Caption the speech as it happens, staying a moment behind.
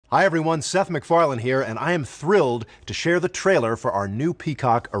Hi everyone, Seth MacFarlane here, and I am thrilled to share the trailer for our new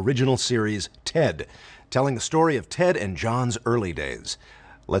Peacock original series, Ted, telling the story of Ted and John's early days.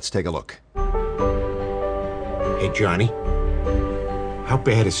 Let's take a look. Hey, Johnny. How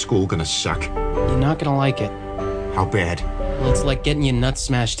bad is school gonna suck? You're not gonna like it. How bad? Well, it's like getting your nuts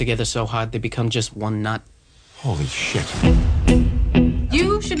smashed together so hard they become just one nut. Holy shit.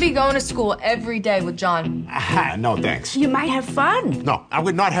 You should be going to school every day with John. No, thanks. You might have fun. No, I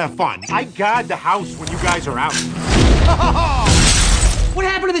would not have fun. I guard the house when you guys are out. What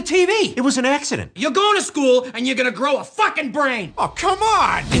happened to the TV? It was an accident. You're going to school and you're gonna grow a fucking brain. Oh, come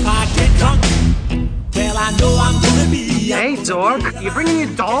on! If I get drunk, well, I know I'm gonna be. Hey, dog, you bringing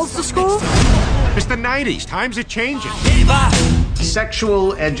your dolls to school? It's the 90s. Times are changing.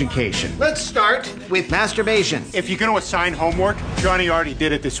 Sexual education. Let's start with masturbation. If you're gonna assign homework, Johnny already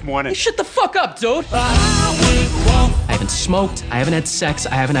did it this morning. Shut the fuck up, dude! I haven't smoked, I haven't had sex,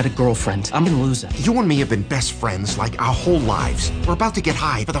 I haven't had a girlfriend. I'm a loser. You and me have been best friends like our whole lives. We're about to get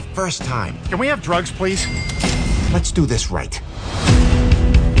high for the first time. Can we have drugs, please? Let's do this right.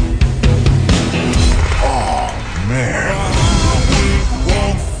 Oh, man.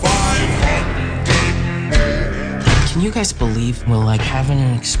 Can you guys believe we're like having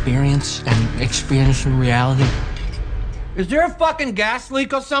an experience and experiencing reality? Is there a fucking gas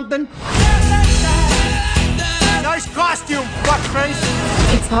leak or something? Nice costume, fuckface.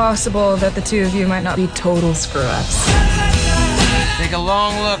 It's possible that the two of you might not be total screw-ups. Take a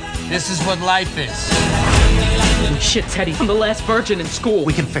long look. This is what life is. Shit, Teddy, I'm the last virgin in school.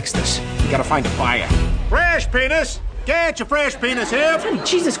 We can fix this. We gotta find a buyer. Fresh penis! Get your fresh penis here! Teddy,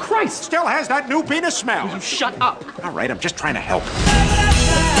 Jesus Christ! Still has that new penis smell. You shut up. All right, I'm just trying to help.